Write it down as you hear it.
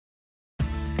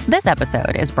This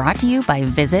episode is brought to you by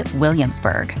Visit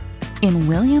Williamsburg. In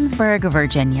Williamsburg,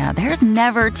 Virginia, there's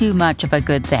never too much of a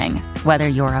good thing. Whether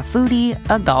you're a foodie,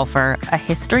 a golfer, a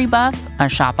history buff, a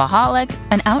shopaholic,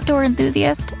 an outdoor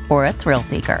enthusiast, or a thrill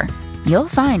seeker, you'll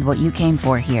find what you came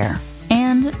for here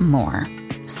and more.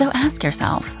 So ask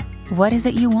yourself, what is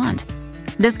it you want?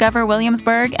 Discover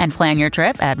Williamsburg and plan your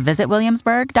trip at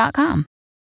visitwilliamsburg.com.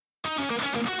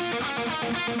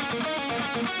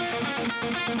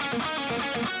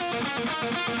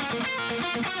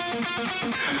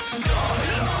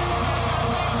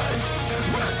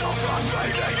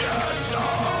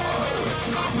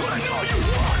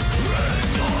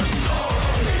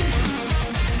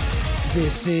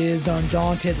 This is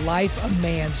Undaunted Life, a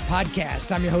Man's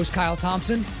Podcast. I'm your host, Kyle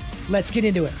Thompson. Let's get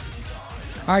into it.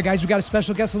 All right, guys, we got a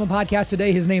special guest on the podcast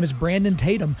today. His name is Brandon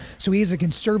Tatum. So he is a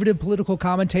conservative political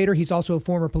commentator. He's also a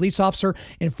former police officer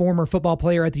and former football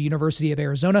player at the University of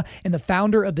Arizona and the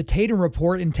founder of the Tatum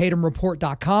Report and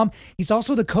TatumReport.com. He's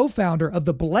also the co-founder of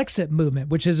the Blexit Movement,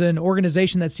 which is an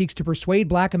organization that seeks to persuade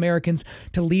Black Americans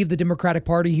to leave the Democratic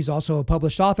Party. He's also a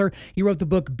published author. He wrote the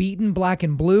book Beaten Black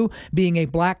and Blue, Being a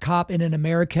Black Cop in an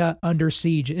America Under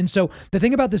Siege. And so the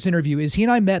thing about this interview is he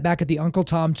and I met back at the Uncle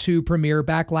Tom 2 premiere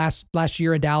back last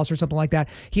year in Dallas or something like that.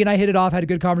 He and I hit it off, had a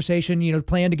good conversation,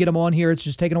 planned to get him on here. It's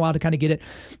just taken a while to kind of get it.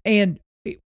 And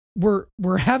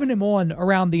we're having him on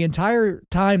around the entire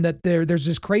time that there's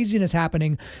this craziness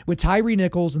happening with Tyre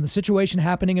Nichols and the situation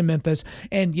happening in Memphis.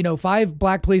 And, 5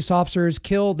 Black police officers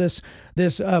kill this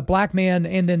Black man.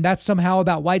 And then that's somehow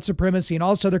about white supremacy and all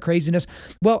this other craziness.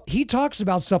 Well, he talks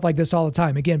about stuff like this all the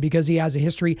time, again, because he has a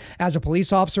history as a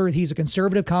police officer. He's a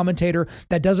conservative commentator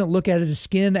that doesn't look at his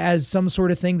skin as some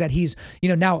sort of thing that he's,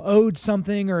 now owed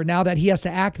something, or now that he has to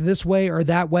act this way or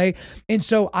that way. And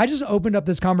so I just opened up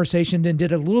this conversation and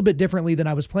did a little bit differently than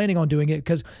I was planning on doing it,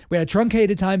 because we had a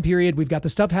truncated time period. We've got the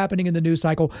stuff happening in the news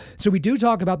cycle. So we do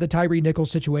talk about the Tyre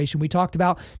Nichols situation. We talked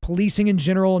about policing in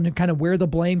general and kind of where the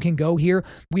blame can go here.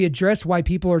 We address why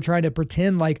people are trying to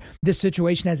pretend like this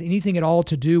situation has anything at all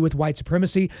to do with white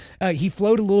supremacy. He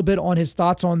flowed a little bit on his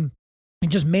thoughts on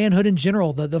just manhood in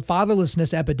general, the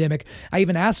fatherlessness epidemic. I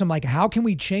even asked him, how can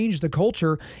we change the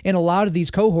culture in a lot of these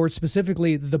cohorts,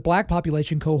 specifically the Black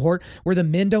population cohort, where the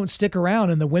men don't stick around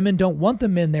and the women don't want the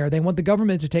men there. They want the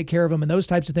government to take care of them and those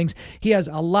types of things. He has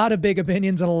a lot of big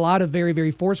opinions and a lot of very, very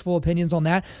forceful opinions on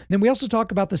that. And then we also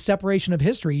talk about the separation of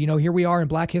history. Here we are in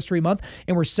Black History Month,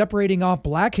 and we're separating off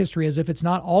Black history as if it's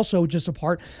not also just a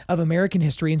part of American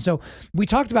history. And so we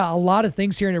talked about a lot of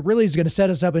things here, and it really is going to set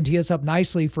us up and tee us up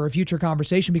nicely for a future conversation,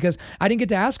 because I didn't get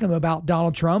to ask him about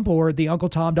Donald Trump or the Uncle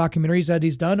Tom documentaries that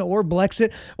he's done, or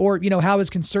Blexit, or, how his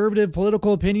conservative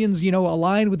political opinions,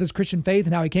 aligned with his Christian faith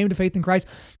and how he came to faith in Christ.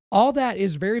 All that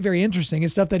is very, very interesting.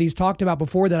 It's stuff that he's talked about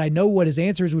before that I know what his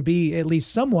answers would be, at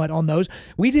least somewhat, on those.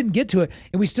 We didn't get to it,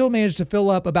 and we still managed to fill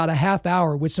up about a half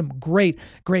hour with some great,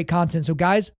 great content. So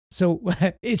guys,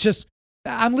 it's just,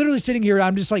 I'm literally sitting here,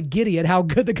 I'm just giddy at how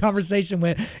good the conversation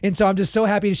went. And so I'm just so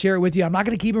happy to share it with you. I'm not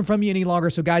going to keep him from you any longer.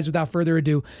 So guys, without further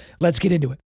ado, let's get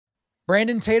into it.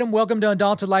 Brandon Tatum, welcome to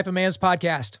Undaunted Life, a Man's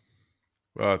Podcast.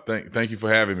 Thank you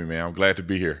for having me, man. I'm glad to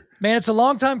be here. Man, it's a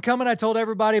long time coming. I told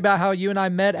everybody about how you and I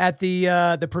met at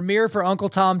the premiere for Uncle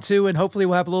Tom 2, and hopefully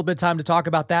we'll have a little bit of time to talk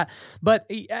about that. But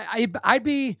I'd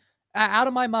be out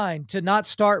of my mind to not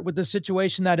start with the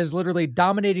situation that is literally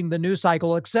dominating the news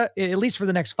cycle, except at least for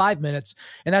the next 5 minutes.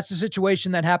 And that's the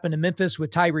situation that happened in Memphis with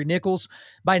Tyre Nichols.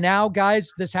 By now,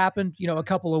 guys, this happened, a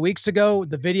couple of weeks ago.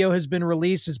 The video has been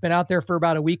released. It's been out there for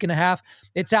about a week and a half.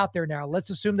 It's out there now. Let's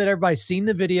assume that everybody's seen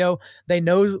the video. They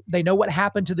know what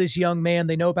happened to this young man.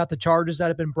 They know about the charges that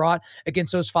have been brought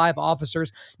against those 5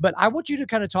 officers. But I want you to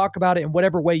kind of talk about it in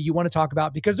whatever way you want to talk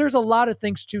about, because there's a lot of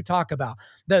things to talk about.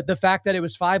 The fact that it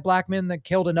was 5 Black men that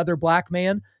killed another Black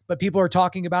man, but people are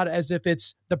talking about it as if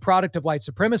it's the product of white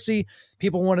supremacy.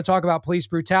 People want to talk about police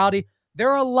brutality.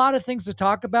 There are a lot of things to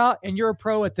talk about, and you're a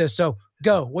pro at this. So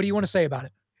go. What do you want to say about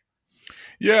it?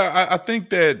 Yeah, I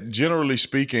think that generally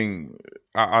speaking,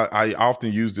 I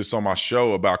often use this on my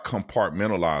show about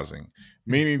compartmentalizing,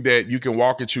 meaning that you can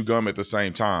walk and chew gum at the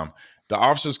same time. The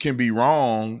officers can be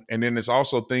wrong, and then there's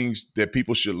also things that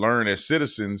people should learn as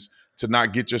citizens to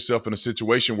not get yourself in a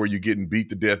situation where you're getting beat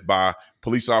to death by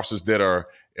police officers that are,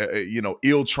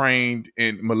 ill-trained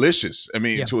and malicious.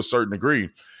 To a certain degree.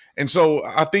 And so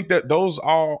I think that those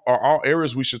are all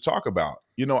areas we should talk about.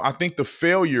 I think the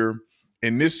failure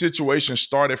in this situation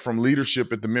started from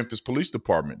leadership at the Memphis Police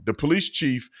Department. The police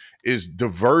chief is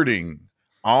diverting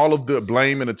all of the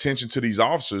blame and attention to these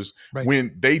officers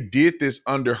when they did this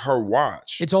under her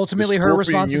watch. It's ultimately her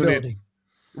responsibility.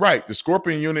 Right. The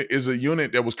Scorpion unit is a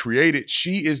unit that was created.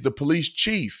 She is the police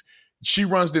chief. She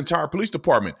runs the entire police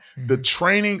department. Mm-hmm. The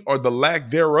training or the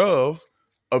lack thereof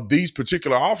of these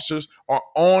particular officers are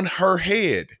on her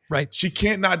head. Right. She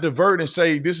can't not divert and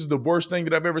say, this is the worst thing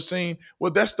that I've ever seen.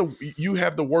 Well, you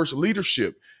have the worst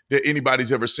leadership that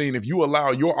anybody's ever seen. If you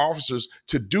allow your officers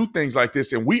to do things like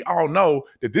this, and we all know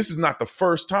that this is not the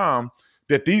first time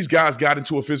that these guys got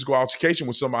into a physical altercation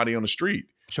with somebody on the street.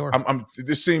 Sure.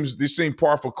 This seems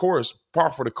par for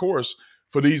the course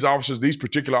for these officers, these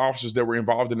particular officers that were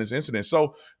involved in this incident.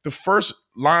 So the first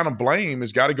line of blame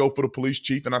has got to go for the police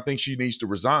chief, and I think she needs to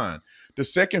resign. The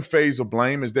second phase of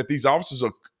blame is that these officers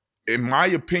are, in my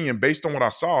opinion, based on what I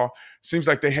saw, seems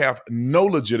like they have no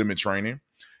legitimate training,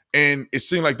 and it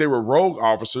seemed like they were rogue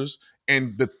officers,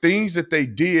 and the things that they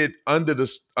did under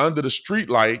the street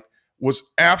light was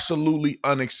absolutely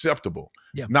unacceptable.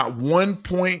 Yeah. Not one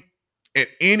point at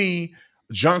any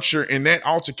juncture in that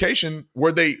altercation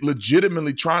were they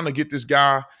legitimately trying to get this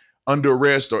guy under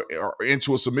arrest or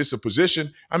into a submissive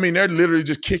position. I mean, they're literally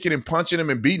just kicking and punching him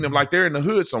and beating him like they're in the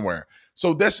hood somewhere.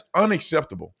 So that's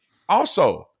unacceptable.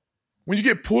 Also, when you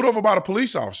get pulled over by the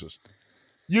police officers,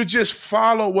 you just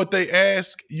follow what they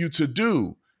ask you to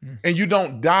do, and you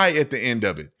don't die at the end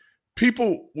of it.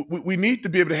 People, we need to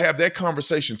be able to have that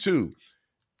conversation too.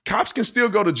 Cops can still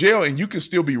go to jail and you can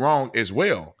still be wrong as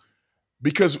well.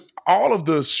 Because all of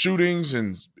the shootings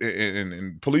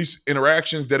and police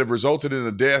interactions that have resulted in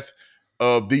the death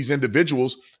of these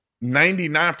individuals,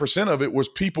 99% of it was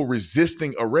people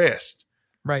resisting arrest.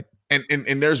 Right. And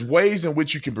there's ways in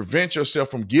which you can prevent yourself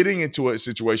from getting into a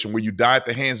situation where you die at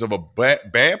the hands of a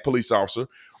bad police officer,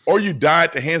 or you die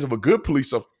at the hands of a good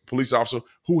police officer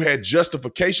who had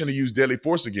justification to use deadly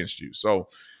force against you. So,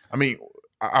 I mean,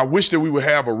 I wish that we would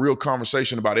have a real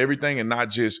conversation about everything and not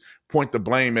just point the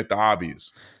blame at the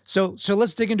obvious. So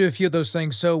let's dig into a few of those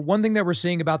things. So one thing that we're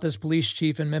seeing about this police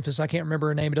chief in Memphis, I can't remember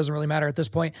her name. It doesn't really matter at this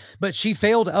point, but she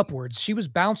failed upwards. She was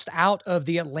bounced out of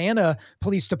the Atlanta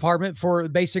Police Department for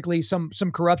basically some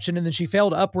corruption, and then she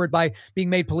failed upward by being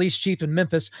made police chief in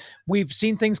Memphis. We've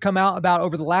seen things come out about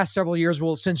over the last several years,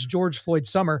 well, since George Floyd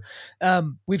summer,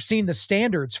 we've seen the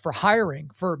standards for hiring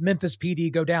for Memphis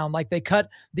PD go down. Like they cut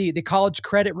the college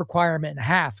credit requirement in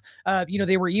half.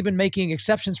 They were even making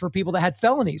exceptions for people that had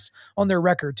felonies on their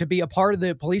record to be a part of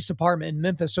the police department in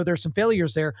Memphis. So there's some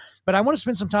failures there, but I want to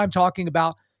spend some time talking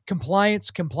about complying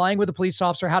with a police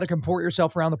officer, how to comport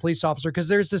yourself around the police officer. Because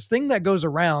there's this thing that goes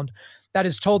around that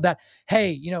is told that,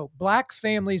 hey, black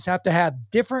families have to have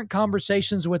different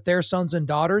conversations with their sons and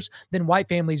daughters than white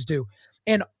families do.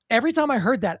 And every time I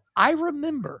heard that, I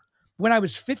remember when I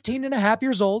was 15 and a half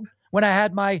years old, when I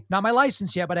had not my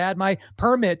license yet, but I had my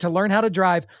permit to learn how to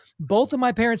drive, both of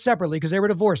my parents separately, because they were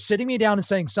divorced, sitting me down and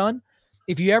saying, son,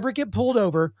 if you ever get pulled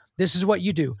over, this is what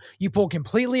you do. You pull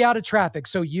completely out of traffic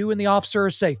so you and the officer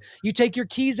are safe. You take your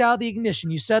keys out of the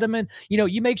ignition. You set them in,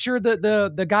 you make sure that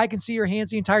the guy can see your hands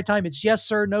the entire time. It's yes,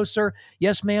 sir, no, sir,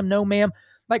 yes, ma'am, no, ma'am.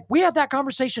 Like we have that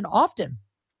conversation often.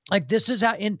 Like this is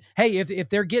how, hey, if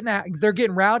they're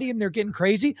getting rowdy and they're getting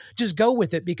crazy, just go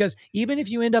with it, because even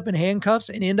if you end up in handcuffs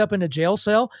and end up in a jail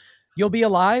cell, you'll be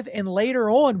alive. And later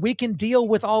on, we can deal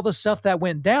with all the stuff that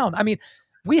went down. I mean,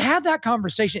 we had that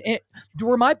conversation.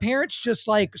 Were my parents just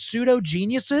like pseudo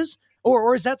geniuses,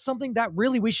 or is that something that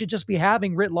really we should just be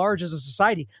having writ large as a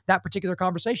society, that particular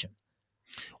conversation?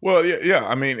 Well, yeah.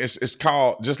 I mean, it's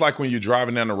called, just like when you're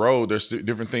driving down the road, there's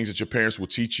different things that your parents will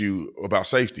teach you about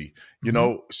safety.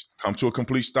 Come to a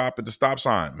complete stop at the stop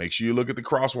sign. Make sure you look at the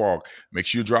crosswalk. Make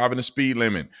sure you're driving the speed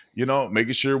limit.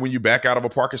 Making sure when you back out of a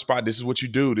parking spot, this is what you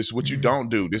do. This is what you don't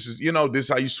do. This is, this is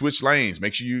how you switch lanes.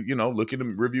 Make sure you, look in the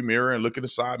rearview mirror and look in the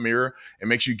side mirror, and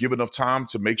make sure you give enough time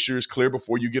to make sure it's clear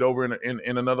before you get over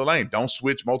in another lane. Don't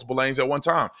switch multiple lanes at one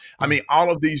time. I mean, all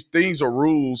of these things are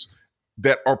rules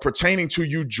that are pertaining to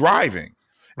you driving.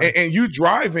 Right. And you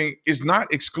driving is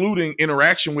not excluding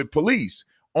interaction with police.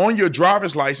 On your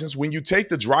driver's license, when you take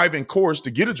the driving course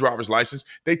to get a driver's license,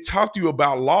 they talk to you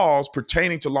about laws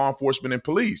pertaining to law enforcement and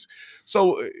police.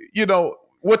 So,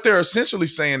 what they're essentially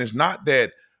saying is not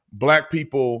that Black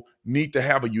people need to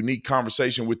have a unique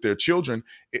conversation with their children.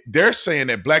 They're saying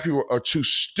that Black people are too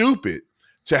stupid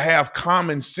to have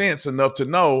common sense enough to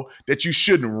know that you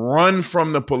shouldn't run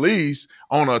from the police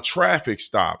on a traffic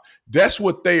stop. That's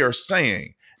what they are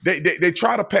saying. They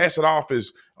try to pass it off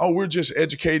as, oh, we're just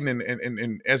educating,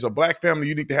 and as a Black family,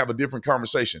 you need to have a different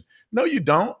conversation. No, you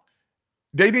don't.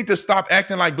 They need to stop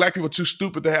acting like Black people are too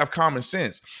stupid to have common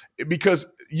sense,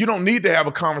 because you don't need to have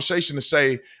a conversation to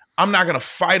say, I'm not going to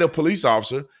fight a police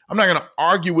officer. I'm not going to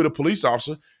argue with a police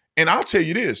officer. And I'll tell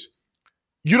you this,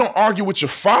 you don't argue with your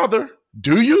father,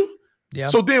 do you? Yeah.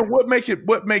 So then what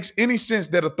makes any sense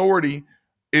that authority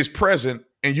is present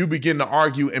and you begin to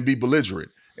argue and be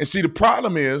belligerent? And see, the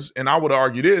problem is, and I would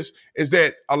argue this, is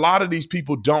that a lot of these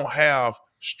people don't have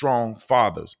strong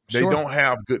fathers. They Sure. don't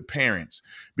have good parents.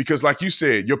 Because like you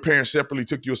said, your parents separately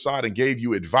took you aside and gave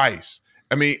you advice.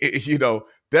 I mean,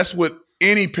 that's what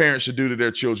any parent should do to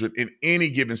their children in any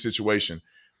given situation.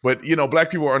 But, Black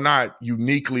people are not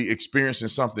uniquely experiencing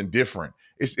something different.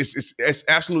 It's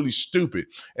absolutely stupid.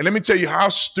 And let me tell you how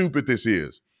stupid this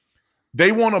is.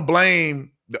 They want to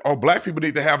blame, Black people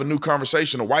need to have a new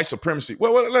conversation of white supremacy.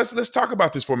 Well, let's talk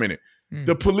about this for a minute.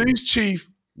 The police chief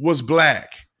was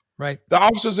Black. Right. The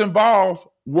officers involved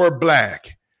were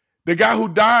Black. The guy who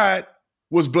died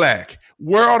was Black.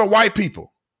 Where are the white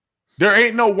people? There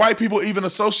ain't no white people even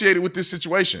associated with this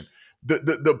situation.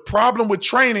 The problem with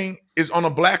training is on a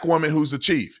Black woman who's the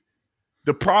chief.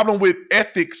 The problem with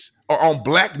ethics are on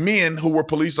Black men who were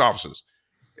police officers.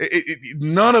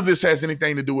 None of this has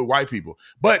anything to do with white people.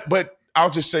 But I'll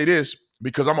just say this,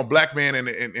 because I'm a Black man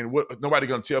and what nobody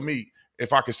gonna tell me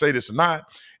if I can say this or not,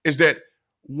 is that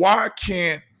why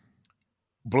can't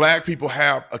Black people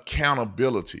have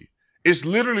accountability? It's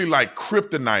literally like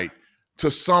kryptonite to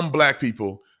some Black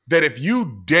people that if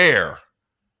you dare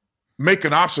make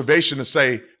an observation to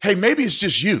say, hey, maybe it's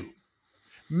just you.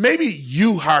 Maybe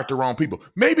you hired the wrong people.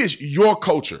 Maybe it's your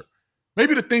culture.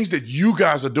 Maybe the things that you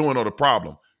guys are doing are the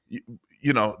problem.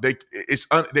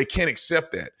 They can't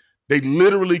accept that. They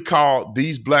literally call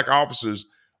these Black officers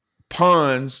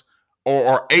puns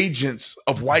or agents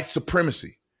of white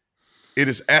supremacy. It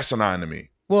is asinine to me.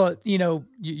 Well,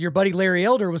 your buddy Larry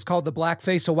Elder was called the black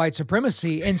face of white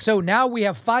supremacy. And so now we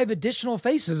have 5 additional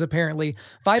faces, apparently,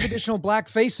 5 additional black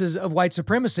faces of white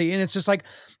supremacy. And it's just like,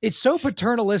 it's so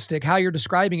paternalistic how you're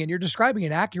describing it. You're describing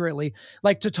it accurately.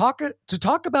 Like to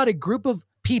talk about a group of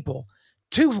people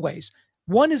 2 ways.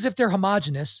 One is if they're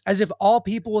homogenous, as if all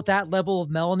people with that level of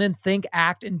melanin think,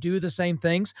 act, and do the same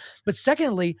things. But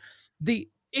secondly,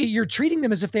 you're treating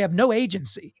them as if they have no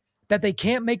agency, that they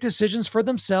can't make decisions for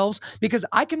themselves. Because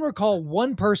I can recall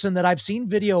one person that I've seen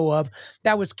video of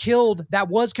that was killed, that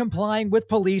was complying with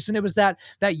police. And it was that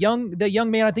young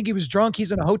man, I think he was drunk.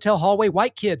 He's in a hotel hallway,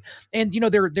 white kid. And,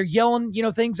 they're yelling,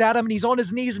 things at him, and he's on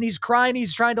his knees and he's crying.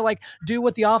 He's trying to do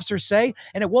what the officers say.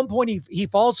 And at one point he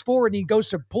falls forward and he goes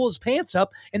to pull his pants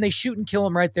up and they shoot and kill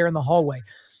him right there in the hallway.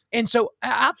 And so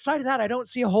outside of that, I don't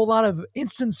see a whole lot of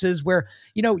instances where,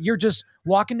 you're just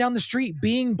walking down the street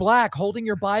being Black, holding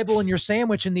your Bible and your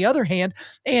sandwich in the other hand.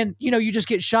 And, you just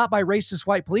get shot by racist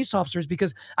white police officers.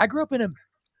 Because I grew up in a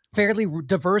fairly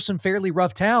diverse and fairly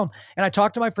rough town. And I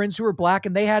talked to my friends who were Black,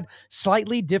 and they had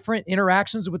slightly different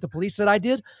interactions with the police that I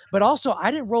did. But also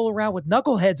I didn't roll around with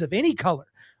knuckleheads of any color.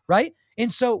 Right.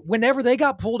 And so whenever they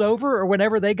got pulled over or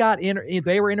whenever they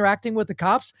were interacting with the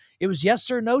cops, it was yes,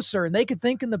 sir, no, sir. And they could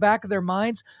think in the back of their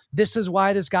minds, this is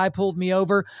why this guy pulled me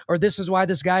over, or this is why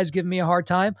this guy's giving me a hard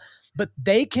time. But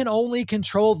they can only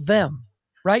control them,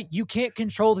 right? You can't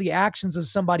control the actions of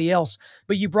somebody else.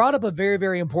 But you brought up a very,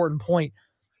 very important point,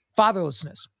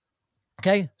 fatherlessness.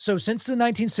 Okay, so since the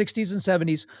 1960s and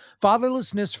 70s,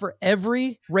 fatherlessness for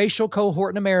every racial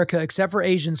cohort in America, except for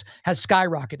Asians, has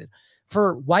skyrocketed.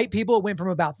 For white people, it went from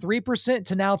about 3%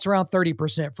 to now it's around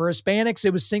 30%. For Hispanics,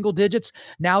 it was single digits.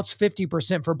 Now it's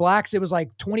 50%. For Blacks, it was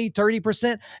like 20,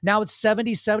 30%. Now it's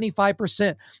 70,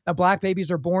 75% of Black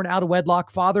babies are born out of wedlock.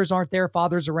 Fathers aren't there,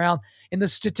 fathers around. And the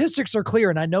statistics are clear.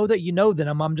 And I know that you know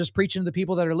them. I'm just preaching to the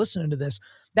people that are listening to this,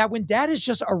 that when dad is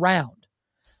just around,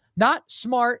 not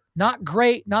smart, not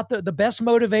great, not the best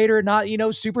motivator,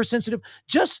 not, super sensitive,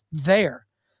 just there,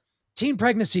 teen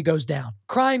pregnancy goes down,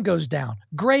 crime goes down,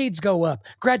 grades go up,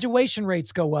 graduation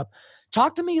rates go up.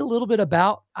 Talk to me a little bit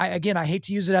about, I hate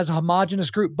to use it as a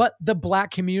homogenous group, but the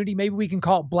Black community, maybe we can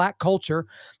call it Black culture,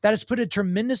 that has put a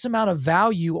tremendous amount of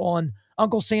value on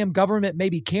Uncle Sam government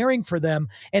maybe caring for them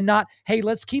and not, hey,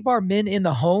 let's keep our men in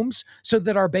the homes so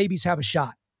that our babies have a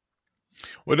shot.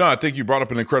 Well, no, I think you brought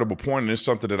up an incredible point, and it's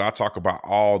something that I talk about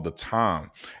all the time.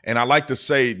 And I like to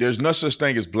say there's no such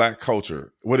thing as Black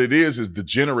culture. What it is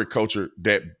degenerate culture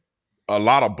that a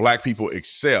lot of Black people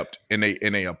accept and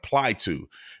they apply to,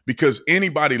 because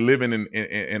anybody living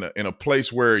in a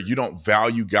place where you don't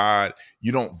value God,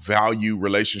 you don't value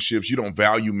relationships, you don't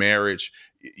value marriage,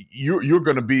 you're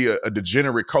going to be a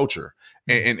degenerate culture,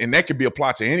 and that could be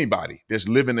applied to anybody that's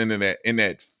living in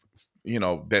that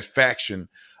that faction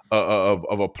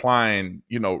of applying,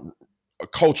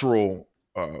 cultural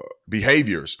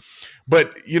behaviors.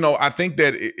 But, I think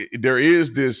that there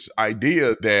is this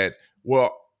idea that,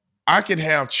 well, I can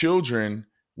have children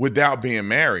without being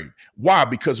married. Why?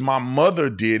 Because my mother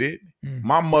did it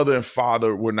My mother and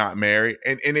father were not married,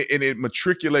 and it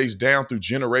matriculates down through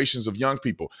generations of young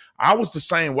people. I was the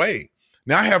same way.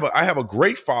 Now I have a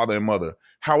great father and mother.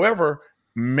 However,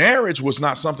 marriage was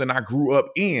not something I grew up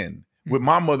in with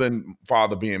my mother and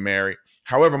father being married.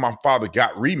 However, my father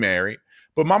got remarried,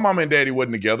 but my mom and daddy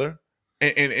wasn't together.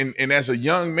 And as a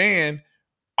young man,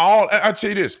 I'll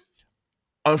tell you this,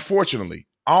 unfortunately,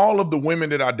 all of the women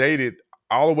that I dated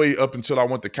all the way up until I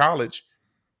went to college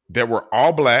that were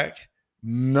all black,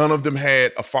 none of them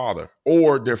had a father,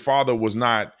 or their father was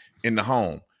not in the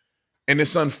home. And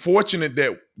it's unfortunate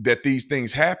that these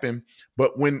things happen,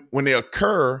 but when they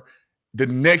occur, the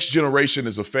next generation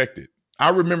is affected. I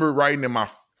remember writing I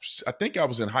think I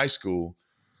was in high school,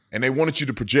 and they wanted you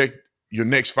to project your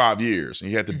next 5 years,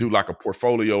 and you had to do like a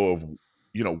portfolio of,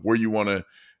 where you want to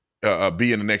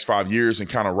be in the next 5 years, and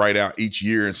kind of write out each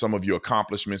year and some of your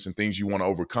accomplishments and things you want to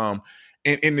overcome.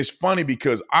 And it's funny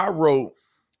because I wrote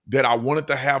that I wanted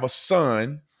to have a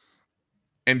son,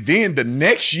 and then the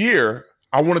next year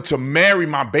I wanted to marry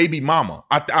my baby mama.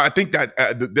 I think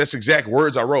that's exact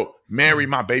words I wrote: marry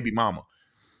my baby mama.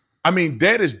 I mean,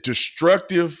 that is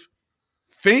destructive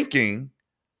thinking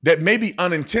that may be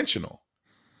unintentional,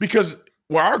 because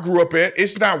where I grew up at,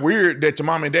 it's not weird that your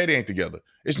mom and daddy ain't together.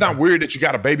 It's not weird that you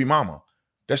got a baby mama.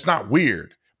 That's not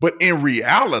weird. But in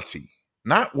reality,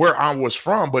 not where I was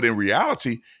from, but in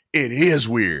reality, it is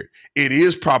weird. It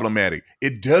is problematic.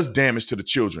 It does damage to the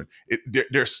children.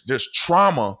 There's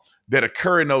trauma that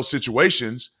occur in those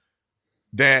situations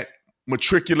that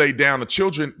matriculate down to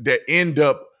children, that end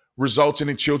up resulting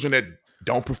in children that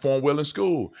don't perform well in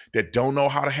school, that don't know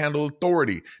how to handle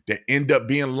authority, that end up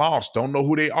being lost, don't know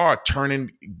who they are, turning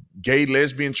gay,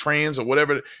 lesbian, trans, or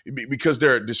whatever, because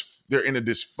they're in a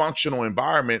dysfunctional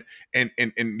environment, and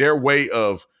their way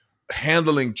of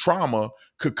handling trauma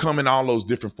could come in all those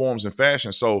different forms and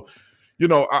fashions. So,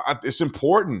 it's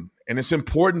important, and it's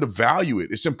important to value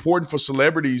it. It's important for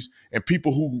celebrities and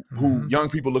people who young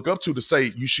people look up to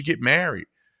say, you should get married.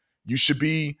 You should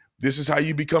be, this is how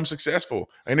you become successful.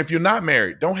 And if you're not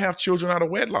married, don't have children out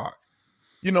of wedlock.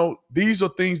 These are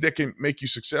things that can make you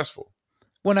successful.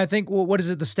 When I think, well, what is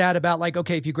it, the stat about, like,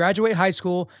 okay, if you graduate high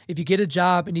school, if you get a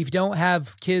job, and if you don't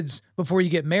have kids before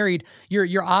you get married,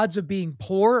 your odds of being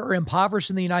poor or impoverished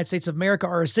in the United States of America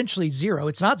are essentially zero.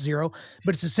 It's not zero,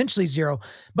 but it's essentially zero.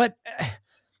 But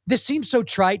this seems so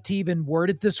trite to even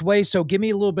word it this way, so give me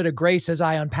a little bit of grace as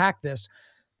I unpack this.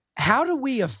 How do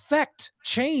we affect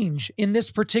change in this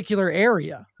particular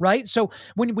area, right? So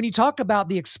when you talk about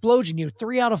the explosion,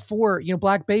 3 out of 4,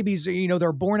 black babies,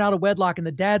 they're born out of wedlock and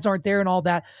the dads aren't there and all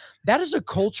that, that is a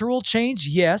cultural change.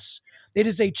 Yes. It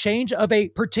is a change of a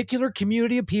particular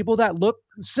community of people that look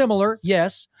similar.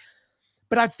 Yes.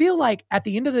 But I feel like at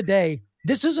the end of the day,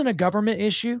 this isn't a government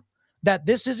issue, that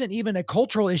this isn't even a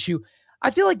cultural issue. I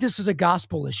feel like this is a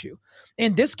gospel issue,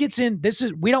 and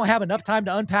we don't have enough time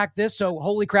to unpack this. So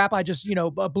holy crap, I just,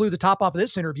 blew the top off of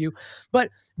this interview. But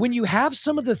when you have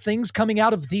some of the things coming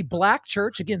out of the black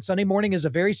church, again, Sunday morning is a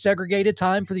very segregated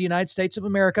time for the United States of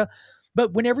America.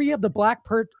 But whenever you have the black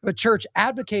church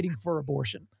advocating for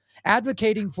abortion,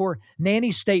 advocating for nanny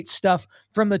state stuff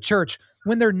from the church,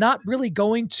 when they're not really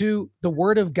going to the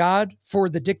word of God for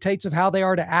the dictates of how they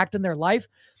are to act in their life,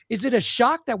 is it a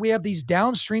shock that we have these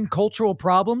downstream cultural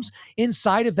problems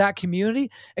inside of that community?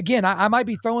 Again, I might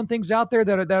be throwing things out there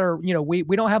that are we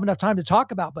don't have enough time to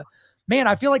talk about, but man,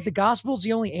 I feel like the gospel is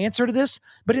the only answer to this.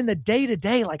 But in the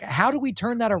day-to-day, like, how do we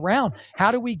turn that around?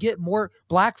 How do we get more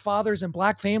black fathers and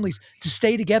black families to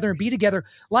stay together and be together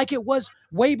like it was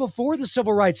way before the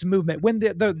civil rights movement, when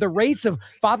the rates of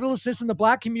fatherlessness in the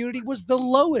black community was the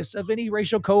lowest of any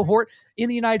racial cohort in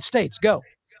the United States? Go.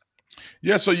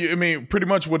 Yeah, so pretty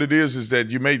much what it is that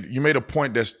you made a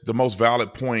point that's the most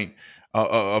valid point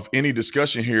of any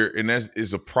discussion here, and that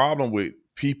is a problem with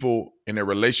people in their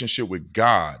relationship with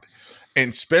God,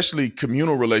 and especially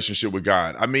communal relationship with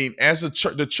God. I mean, as a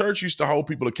church, the church used to hold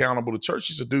people accountable. The church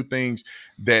used to do things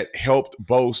that helped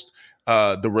boast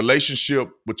the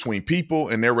relationship between people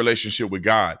and their relationship with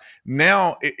God.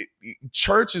 Now,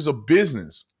 church is a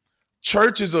business.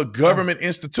 Church is a government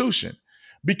institution.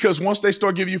 Because once they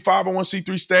start giving you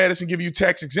 501c3 status and give you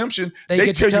tax exemption,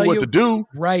 they tell you what to do,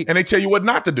 right? And they tell you what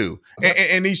not to do.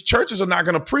 And these churches are not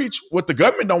going to preach what the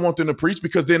government don't want them to preach,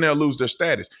 because then they'll lose their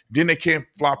status. Then they can't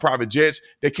fly private jets.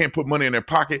 They can't put money in their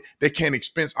pocket. They can't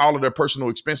expense all of their personal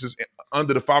expenses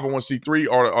under the 501c3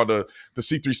 or the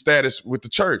C3 status with the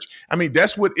church. I mean,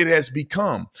 that's what it has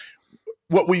become.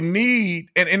 What we need,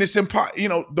 and it's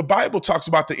the Bible talks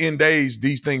about the end days,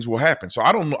 these things will happen. So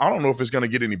I don't know if it's going to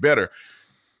get any better.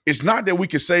 it's not that we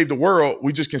can save the world.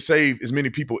 We just can save as many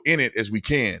people in it as we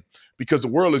can, because the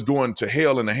world is going to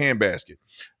hell in a handbasket.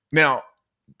 Now,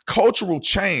 cultural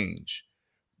change,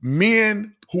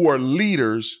 men who are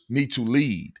leaders need to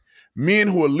lead. Men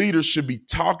who are leaders should be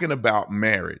talking about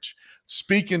marriage,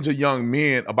 speaking to young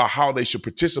men about how they should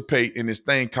participate in this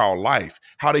thing called life,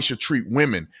 how they should treat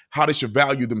women, how they should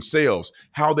value themselves,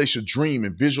 how they should dream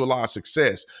and visualize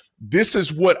success. This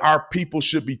is what our people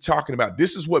should be talking about.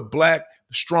 This is what Black,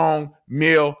 strong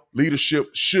male leadership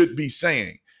should be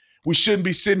saying. We shouldn't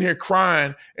be sitting here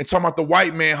crying and talking about the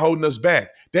white man holding us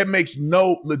back. That makes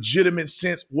no legitimate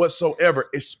sense whatsoever,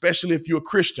 especially if you're a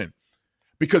Christian.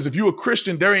 Because if you're a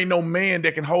Christian, there ain't no man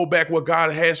that can hold back what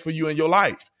God has for you in your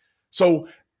life. So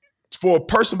for a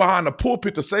person behind the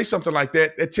pulpit to say something like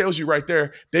that, that tells you right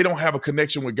there, they don't have a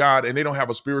connection with God and they don't have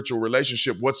a spiritual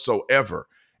relationship whatsoever.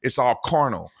 It's all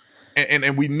carnal.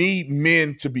 And we need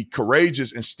men to be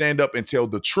courageous and stand up and tell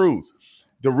the truth.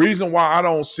 The reason why I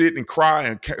don't sit and cry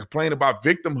and complain about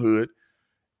victimhood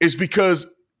is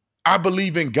because I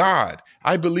believe in God.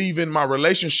 I believe in my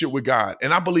relationship with God.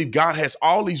 And I believe God has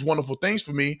all these wonderful things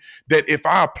for me that if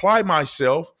I apply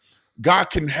myself,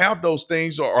 God can have those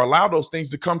things or allow those things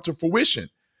to come to fruition.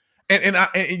 And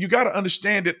you got to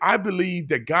understand that I believe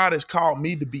that God has called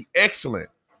me to be excellent,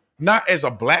 not as a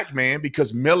Black man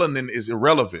because melanin is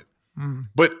irrelevant,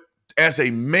 but as a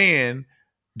man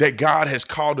that God has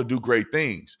called to do great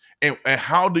things. And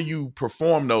how do you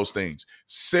perform those things?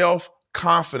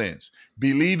 Self-confidence,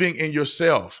 believing in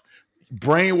yourself,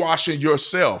 brainwashing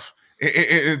yourself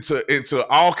into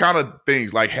all kind of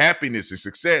things like happiness and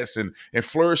success and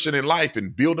flourishing in life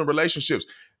and building relationships.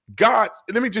 God,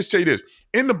 let me just tell you this.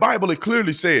 In the Bible, it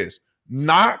clearly says,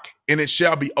 knock and it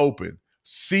shall be open.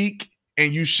 Seek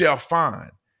and you shall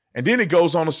find. And then it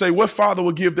goes on to say, what father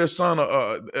would give their son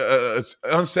a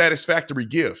unsatisfactory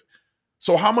gift?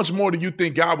 So how much more do you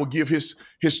think God will give his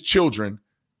children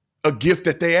a gift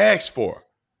that they asked for?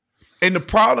 And the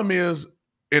problem is,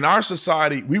 in our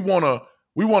society, we want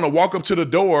to walk up to the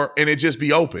door and it just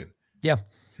be open. Yeah.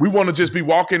 We want to just be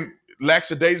walking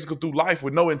lackadaisical through life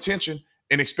with no intention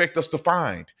and expect us to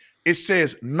find. It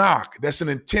says knock, that's an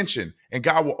intention, and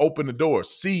God will open the door.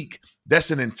 Seek,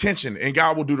 that's an intention, and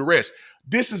God will do the rest.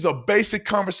 This is a basic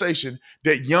conversation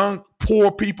that young,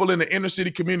 poor people in the inner city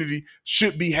community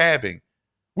should be having.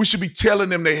 We should be telling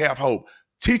them they have hope,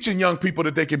 teaching young people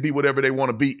that they can be whatever they want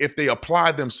to be if they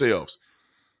apply themselves,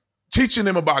 teaching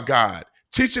them about God,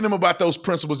 teaching them about those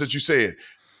principles that you said.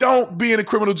 Don't be in the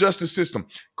criminal justice system.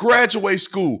 Graduate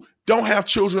school. Don't have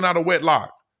children out of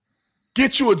wedlock.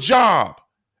 Get you a job,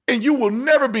 and you will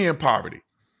never be in poverty,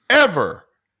 ever.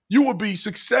 You will be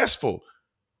successful.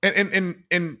 And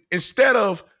instead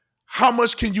of how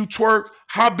much can you twerk,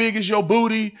 how big is your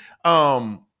booty,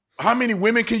 how many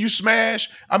women can you smash?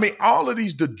 I mean, all of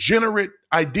these degenerate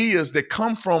ideas that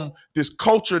come from this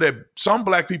culture that some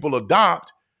Black people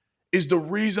adopt is the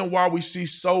reason why we see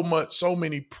so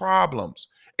many problems.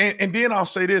 And then I'll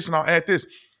say this and I'll add this.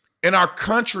 In our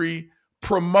country,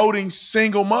 promoting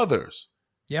single mothers.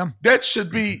 Yeah. That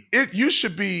should be it. You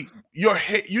should be your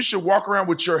head. You should walk around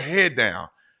with your head down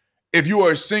if you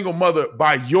are a single mother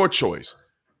by your choice,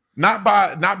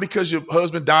 not because your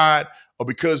husband died or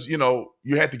because,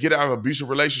 you had to get out of an abusive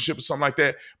relationship or something like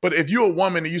that. But if you're a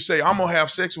woman and you say, I'm going to have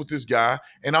sex with this guy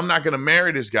and I'm not going to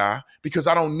marry this guy because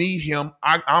I don't need him.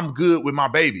 I'm good with my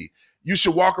baby. You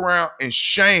should walk around in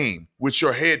shame with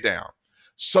your head down.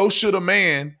 So should a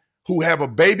man who have a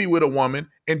baby with a woman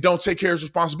and don't take care of his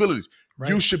responsibilities.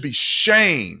 Right. You should be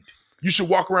shamed. You should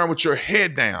walk around with your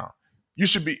head down.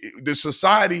 The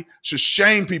society should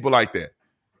shame people like that.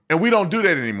 And we don't do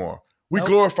that anymore. We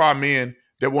glorify men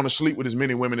that want to sleep with as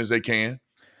many women as they can,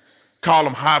 call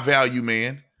them high value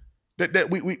men. That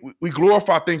we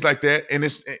glorify things like that, and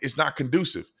it's not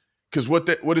conducive. Because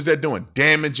what is that doing?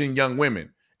 Damaging young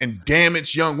women. And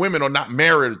damaged young women are not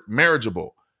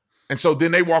marriageable. And so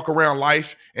then they walk around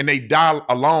life and they die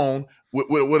alone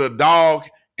with a dog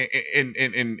and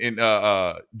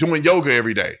doing yoga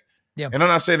every day. Yeah. And I'm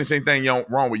not saying there's anything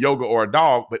wrong with yoga or a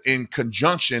dog, but in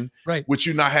conjunction with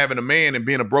you not having a man and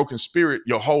being a broken spirit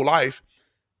your whole life,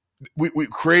 we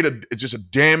create just a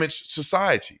damaged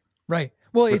society. Right.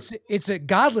 Well, it's a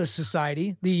godless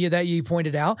society that you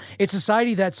pointed out. It's a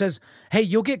society that says, hey,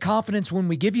 you'll get confidence when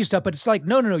we give you stuff, but it's like,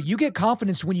 no, you get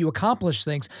confidence when you accomplish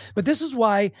things. But this is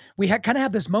why we kind of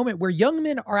have this moment where young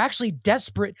men are actually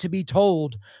desperate to be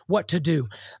told what to do.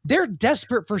 They're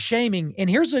desperate for shaming. And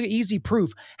here's an easy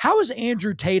proof. How is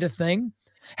Andrew Tate a thing?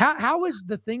 How is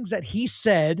the things that he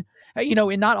said,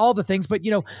 and not all the things, but,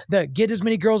 the get as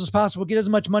many girls as possible, get as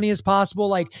much money as possible,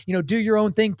 like, do your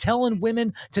own thing, telling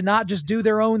women to not just do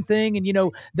their own thing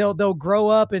and, they'll grow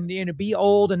up and be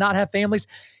old and not have families.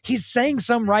 He's saying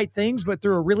some right things, but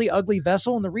through a really ugly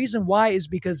vessel. And the reason why is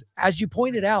because, as you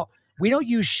pointed out, we don't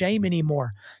use shame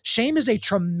anymore. Shame is a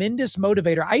tremendous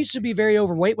motivator. I used to be very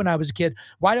overweight when I was a kid.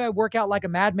 Why do I work out like a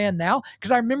madman now? Because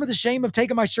I remember the shame of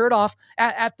taking my shirt off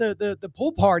at the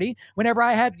pool party whenever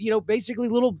I had, basically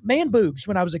little man boobs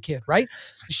when I was a kid, right?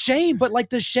 Shame, but like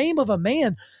the shame of a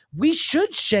man, we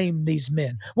should shame these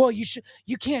men. Well,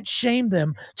 you can't shame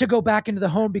them to go back into the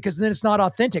home because then it's not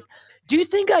authentic. Do you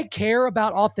think I care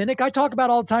about authentic? I talk about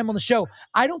all the time on the show.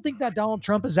 I don't think that Donald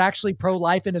Trump is actually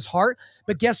pro-life in his heart,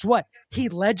 but guess what? He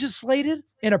legislated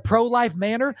in a pro-life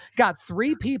manner, got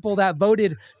 3 people that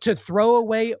voted to throw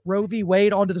away Roe v.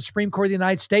 Wade onto the Supreme Court of the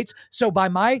United States. So by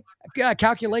my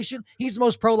calculation, he's the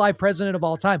most pro-life president of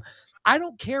all time. I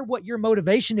don't care what your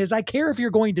motivation is. I care if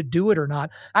you're going to do it or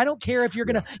not. I don't care if you're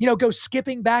going to, go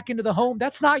skipping back into the home.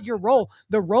 That's not your role.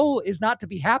 The role is not to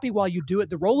be happy while you do it.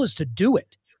 The role is to do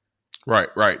it. Right.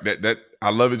 That I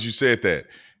love it. You said that.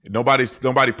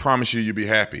 Nobody promised you'll be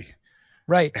happy.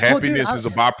 Right. Happiness is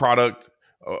a byproduct.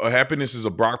 Happiness is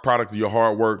a byproduct of your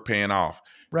hard work paying off.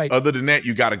 Right. Other than that,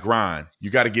 you got to grind.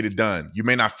 You got to get it done. You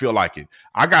may not feel like it.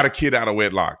 I got a kid out of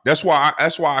wedlock. That's why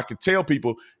I can tell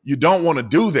people you don't want to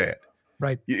do that.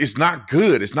 Right. It's not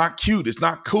good. It's not cute. It's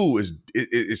not cool.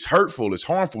 It's hurtful. It's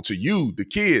harmful to you, the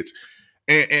kids,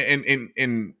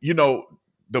 and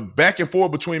the back and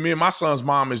forth between me and my son's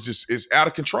mom is out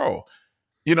of control.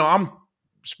 I'm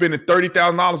spending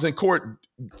 $30,000 in court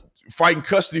fighting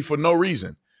custody for no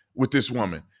reason with this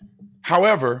woman.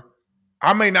 However,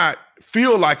 I may not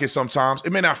feel like it sometimes.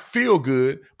 It may not feel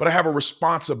good, but I have a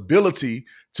responsibility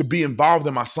to be involved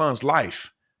in my son's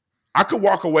life. I could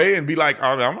walk away and be like,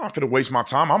 oh, I'm not going to waste my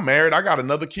time. I'm married. I got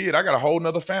another kid. I got a whole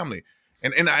nother family.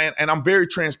 And I'm very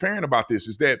transparent about this,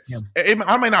 is that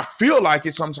I may not feel like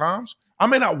it sometimes. I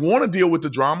may not want to deal with the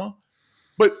drama,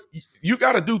 but you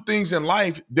got to do things in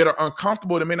life that are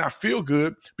uncomfortable, that may not feel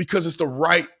good, because it's the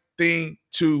right thing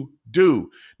to do.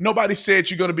 Nobody said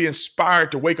you're going to be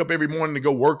inspired to wake up every morning to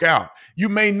go work out. You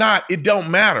may not. It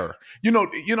don't matter.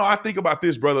 I think about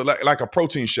this, brother, like a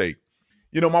protein shake.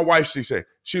 My wife,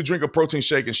 she'll drink a protein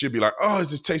shake and she'll be like, oh, it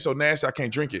just tastes so nasty, I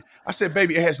can't drink it. I said,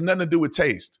 baby, it has nothing to do with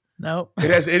taste. No. It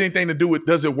has anything to do with,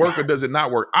 does it work or does it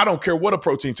not work? I don't care what a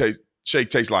protein shake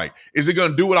tastes like. Is it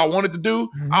going to do what I want it to do?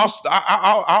 Mm-hmm.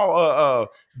 I'll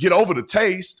get over the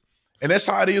taste. And that's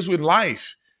how it is with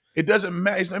life. It doesn't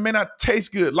matter. It may not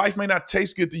taste good. Life may not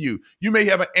taste good to you. You may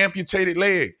have an amputated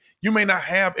leg. You may not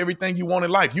have everything you want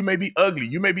in life. You may be ugly.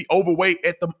 You may be overweight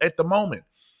at the moment.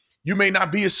 You may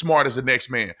not be as smart as the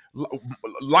next man.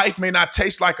 Life may not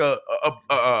taste like a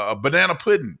banana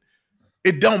pudding.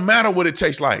 It don't matter what it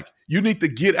tastes like. You need to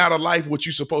get out of life what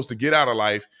you're supposed to get out of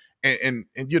life, and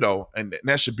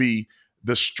that should be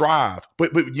the strive.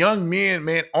 But young men,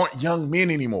 man, aren't young men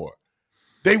anymore.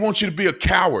 They want you to be a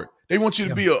coward. They want you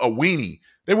to be a weenie.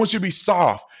 They want you to be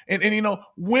soft. And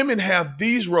women have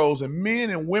these roles, and men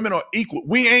and women are equal.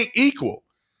 We ain't equal.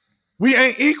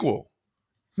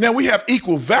 Now, we have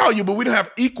equal value, but we don't have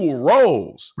equal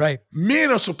roles. Right.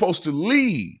 Men are supposed to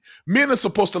lead. Men are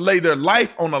supposed to lay their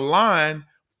life on the line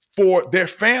for their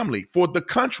family, for the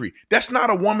country. That's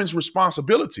not a woman's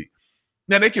responsibility.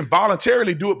 Now, they can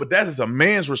voluntarily do it, but that is a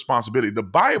man's responsibility. The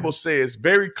Bible says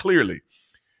very clearly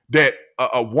that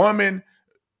a woman,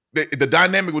 the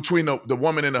dynamic between the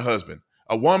woman and the husband,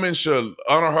 a woman shall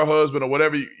honor her husband or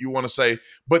whatever you want to say,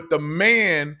 but the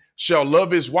man shall love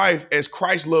his wife as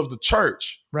Christ loves the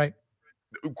church. Right.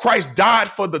 Christ died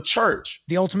for the church.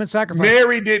 The ultimate sacrifice.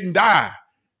 Mary didn't die.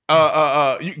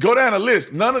 You go down the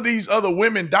list. None of these other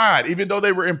women died, even though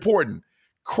they were important.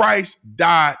 Christ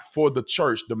died for the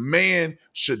church. The man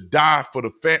should die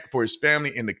for his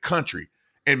family and the country.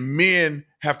 And men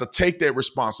have to take that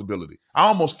responsibility. I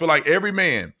almost feel like every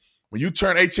man, when you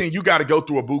turn 18, you got to go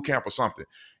through a boot camp or something.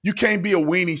 You can't be a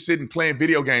weenie sitting playing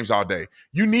video games all day.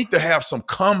 You need to have some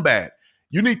combat.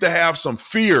 You need to have some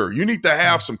fear. You need to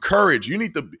have some courage. You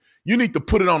need to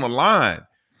put it on the line.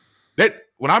 That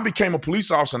when I became a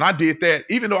police officer, and I did that,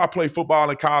 even though I played football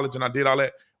in college and I did all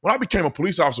that, when I became a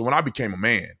police officer, when I became a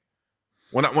man,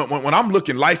 when I'm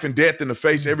looking life and death in the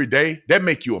face every day, that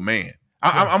make you a man.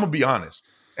 I'm gonna be honest.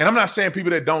 And I'm not saying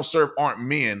people that don't serve aren't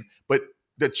men, but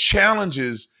the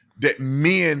challenges that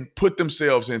men put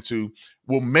themselves into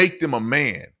will make them a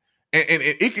man. And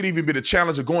it could even be the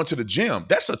challenge of going to the gym.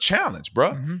 That's a challenge,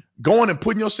 bro. Mm-hmm. Going and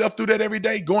putting yourself through that every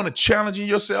day, going and challenging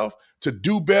yourself to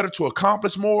do better, to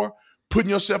accomplish more, putting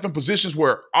yourself in positions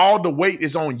where all the weight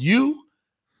is on you.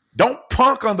 Don't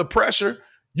punk under pressure.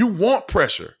 You want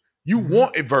pressure. You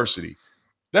want adversity.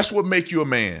 That's what make you a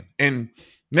man. And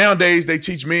nowadays they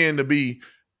teach men to be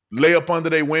lay up under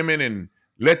their women and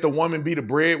let the woman be the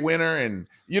breadwinner and,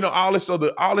 all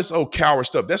this old coward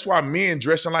stuff. That's why men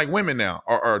dressing like women now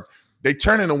are they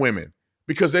turning to women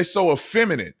because they're so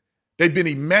effeminate. They've been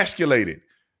emasculated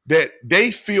that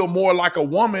they feel more like a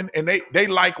woman, and they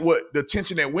like what the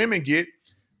attention that women get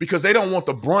because they don't want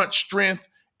the brunt strength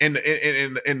and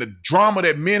the drama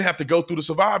that men have to go through to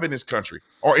survive in this country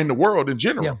or in the world in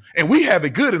general. Yeah. And we have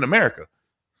it good in America.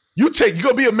 You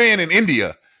go be a man in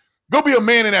India. Go be a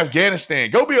man in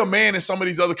Afghanistan. Go be a man in some of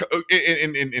these other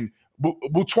in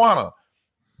Botswana.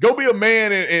 Go be a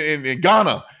man in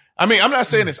Ghana. I mean, I'm not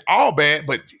saying it's all bad,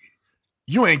 but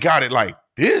you ain't got it like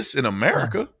this in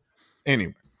America.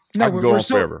 Anyway, I can go on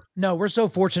forever. No, we're so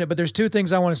fortunate, but there's two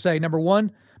things I want to say. Number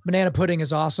one, banana pudding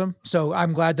is awesome. So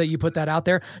I'm glad that you put that out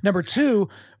there. Number two,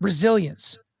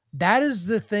 resilience. That is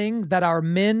the thing that our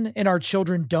men and our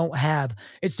children don't have.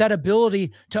 It's that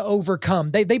ability to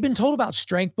overcome. They've been told about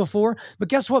strength before, but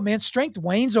guess what, man? Strength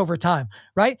wanes over time,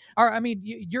 right?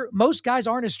 Most guys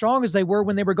aren't as strong as they were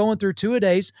when they were going through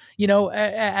two-a-days,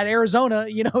 at Arizona,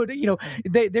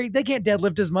 they can't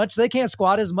deadlift as much. They can't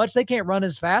squat as much. They can't run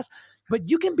as fast. But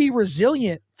you can be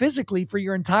resilient physically for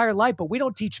your entire life, but we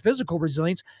don't teach physical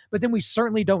resilience, but then we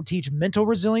certainly don't teach mental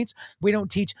resilience.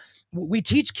 We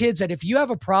teach kids that if you have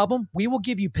a problem, we will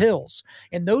give you pills,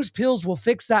 and those pills will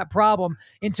fix that problem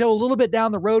until a little bit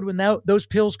down the road when those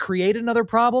pills create another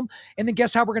problem. And then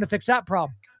guess how we're going to fix that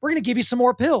problem? We're going to give you some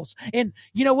more pills. And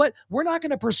you know what? We're not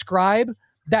going to prescribe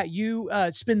that you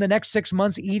spend the next 6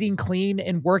 months eating clean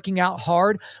and working out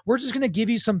hard. We're just going to give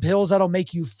you some pills that'll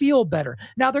make you feel better.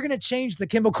 Now they're going to change the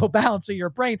chemical balance of your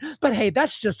brain, but hey,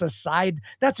 that's just a side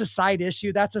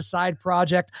issue. That's a side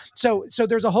project. So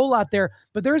there's a whole lot there,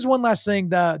 but there is one last thing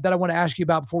that I want to ask you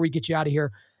about before we get you out of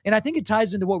here. And I think it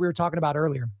ties into what we were talking about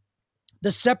earlier.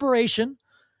 The separation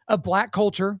of Black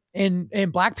culture and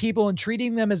Black people and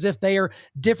treating them as if they are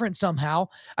different somehow,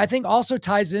 I think also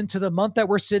ties into the month that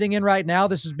we're sitting in right now.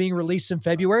 This is being released in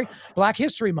February, Black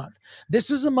History Month.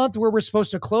 This is a month where we're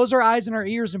supposed to close our eyes and our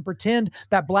ears and pretend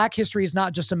that Black history is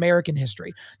not just American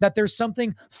history, that there's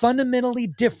something fundamentally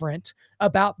different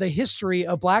about the history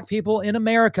of Black people in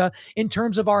America in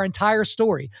terms of our entire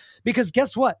story. Because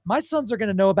guess what? My sons are going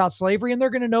to know about slavery, and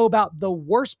they're going to know about the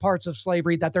worst parts of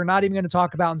slavery that they're not even going to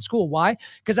talk about in school. Why?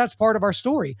 Because that's part of our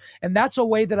story. And that's a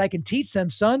way that I can teach them,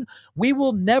 son, we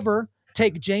will never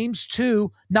take James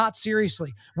 2 not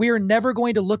seriously. We are never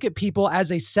going to look at people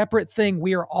as a separate thing.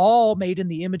 We are all made in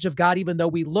the image of God, even though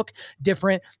we look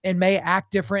different and may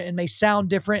act different and may sound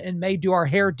different and may do our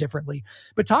hair differently.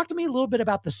 But talk to me a little bit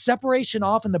about the separation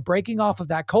off and the breaking off of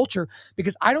that culture,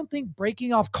 because I don't think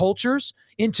breaking off cultures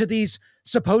into these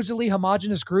supposedly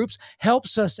homogenous groups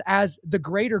helps us as the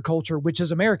greater culture, which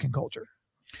is American culture.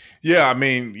 Yeah, I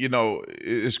mean,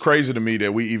 it's crazy to me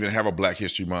that we even have a Black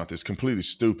History Month. It's completely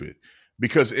stupid.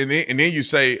 Because and then you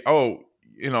say,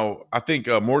 I think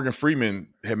Morgan Freeman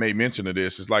had made mention of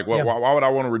this. It's like, well, why would I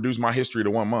want to reduce my history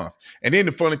to 1 month? And then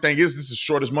the funny thing is, this is the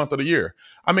shortest month of the year.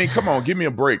 I mean, come on, give me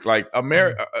a break. Like,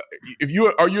 America,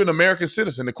 are you an American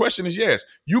citizen? The question is yes.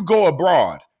 You go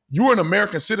abroad. You're an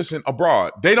American citizen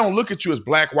abroad. They don't look at you as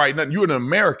Black, white, nothing. You're an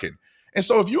American. And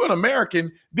so if you're an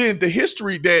American, then the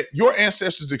history that your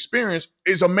ancestors experienced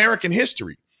is American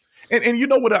history. And you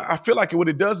know what I feel like what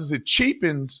it does is it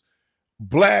cheapens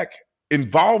Black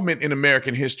involvement in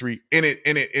American history, and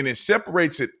it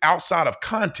separates it outside of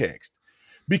context,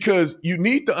 because you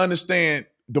need to understand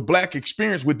the Black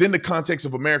experience within the context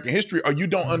of American history, or you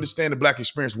don't understand the Black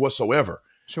experience whatsoever.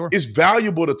 Sure. It's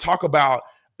valuable to talk about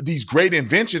these great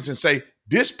inventions and say,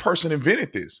 this person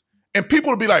invented this. And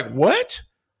people will be like, what?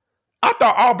 I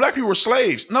thought all Black people were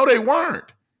slaves. No, they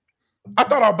weren't. I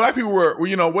thought all Black people were,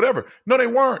 whatever. No, they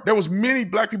weren't. There was many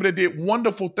Black people that did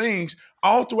wonderful things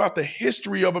all throughout the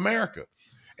history of America.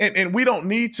 And we don't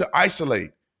need to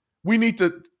isolate. We need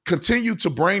to continue to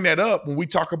bring that up when we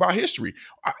talk about history.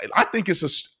 I think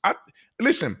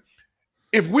listen,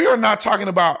 if we are not talking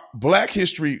about Black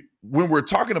history when we're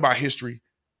talking about history,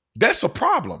 that's a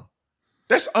problem.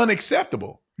 That's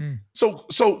unacceptable.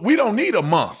 So we don't need a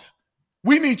month.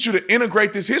 We need you to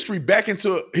integrate this history back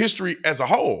into history as a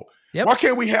whole. Yep. Why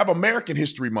can't we have American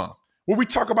History Month where we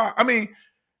talk about,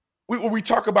 we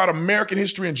talk about American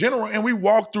history in general, and we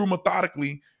walk through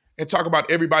methodically and talk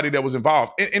about everybody that was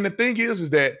involved. And the thing is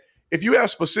that if you have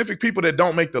specific people that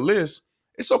don't make the list,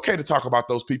 it's okay to talk about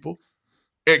those people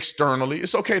externally.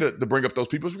 It's okay to bring up those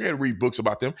people. It's okay to read books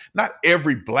about them. Not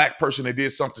every Black person that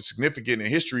did something significant in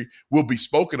history will be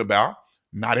spoken about.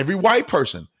 Not every white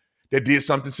person that did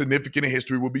something significant in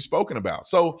history will be spoken about.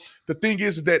 So the thing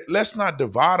is that let's not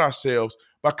divide ourselves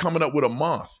by coming up with a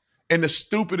month. And the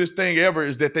stupidest thing ever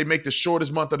is that they make the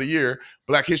shortest month of the year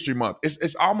Black History Month.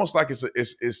 It's almost like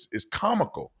it's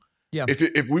comical. Yeah.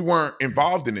 If we weren't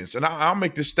involved in this, and I'll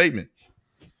make this statement,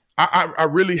 I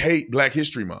really hate Black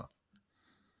History Month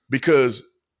because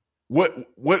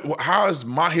how is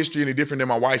my history any different than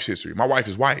my wife's history? My wife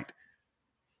is white.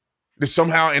 That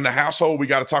somehow in the household we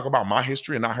got to talk about my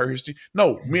history and not her history.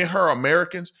 No, me and her are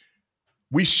Americans.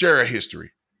 We share a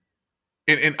history.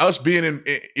 And us being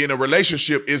in a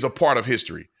relationship is a part of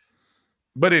history.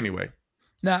 But anyway,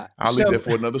 I'll leave that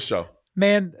for another show.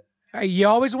 Man, you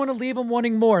always want to leave them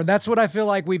wanting more. That's what I feel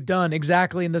like we've done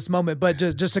exactly in this moment. But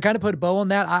just to kind of put a bow on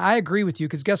that, I agree with you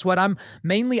because guess what? I'm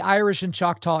mainly Irish and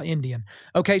Choctaw Indian.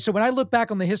 Okay, so when I look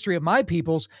back on the history of my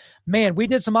peoples, man, we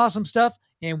did some awesome stuff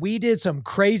and we did some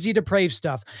crazy depraved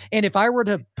stuff. And if I were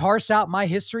to parse out my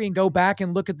history and go back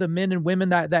and look at the men and women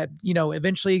that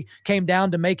eventually came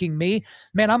down to making me,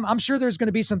 man, I'm sure there's going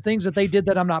to be some things that they did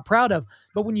that I'm not proud of.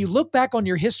 But when you look back on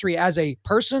your history as a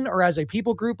person or as a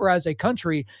people group or as a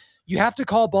country, you have to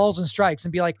call balls and strikes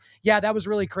and be like, yeah, that was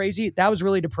really crazy. That was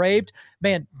really depraved.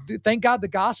 Man, thank God the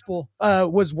gospel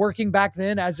was working back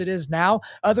then as it is now.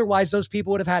 Otherwise, those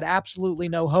people would have had absolutely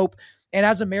no hope. And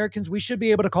as Americans, we should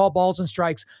be able to call balls and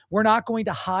strikes. We're not going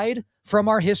to hide from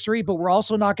our history, but we're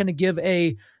also not going to give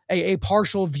a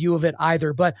partial view of it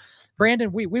either. But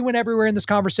Brandon, we went everywhere in this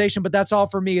conversation, but that's all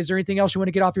for me. Is there anything else you want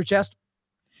to get off your chest?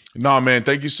 No, man,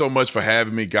 thank you so much for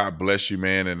having me. God bless you,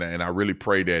 man. And I really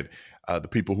pray that the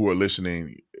people who are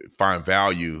listening find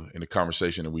value in the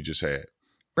conversation that we just had.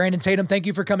 Brandon Tatum, thank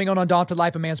you for coming on Undaunted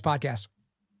Life of Man's podcast.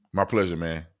 My pleasure,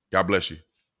 man. God bless you.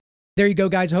 There you go,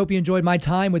 guys. I hope you enjoyed my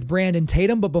time with Brandon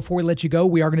Tatum. But before we let you go,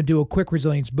 we are going to do a quick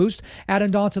resilience boost. At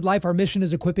Undaunted Life, our mission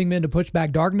is equipping men to push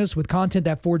back darkness with content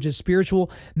that forges spiritual,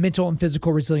 mental, and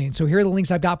physical resilience. So here are the links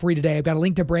I've got for you today. I've got a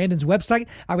link to Brandon's website.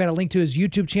 I've got a link to his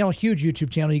YouTube channel, huge YouTube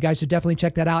channel. You guys should definitely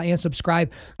check that out and subscribe.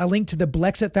 A link to the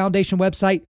Blexit Foundation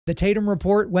website, the Tatum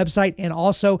Report website, and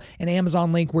also an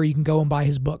Amazon link where you can go and buy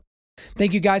his book.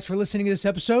 Thank you guys for listening to this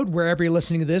episode. Wherever you're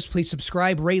listening to this, please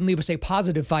subscribe, rate, and leave us a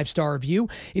positive 5-star review.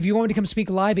 If you want me to come speak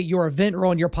live at your event or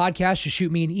on your podcast, just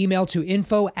shoot me an email to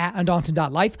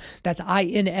info@undaunted.life. That's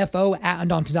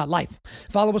info@undaunted.life.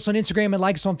 Follow us on Instagram and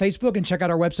like us on Facebook, and check out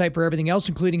our website for everything else,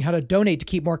 including how to donate to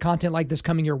keep more content like this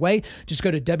coming your way. Just go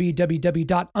to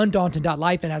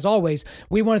www.undaunted.life. And as always,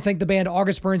 we want to thank the band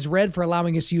August Burns Red for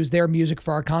allowing us to use their music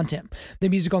for our content. The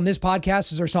music on this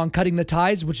podcast is their song Cutting the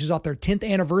Tides, which is off their 10th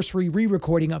anniversary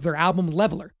re-recording of their album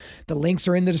Leveler. The links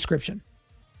are in the description.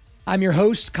 I'm your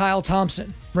host, Kyle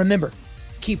Thompson. Remember,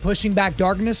 keep pushing back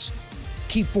darkness,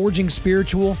 keep forging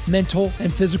spiritual, mental,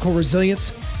 and physical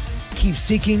resilience, keep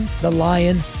seeking the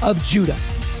Lion of Judah.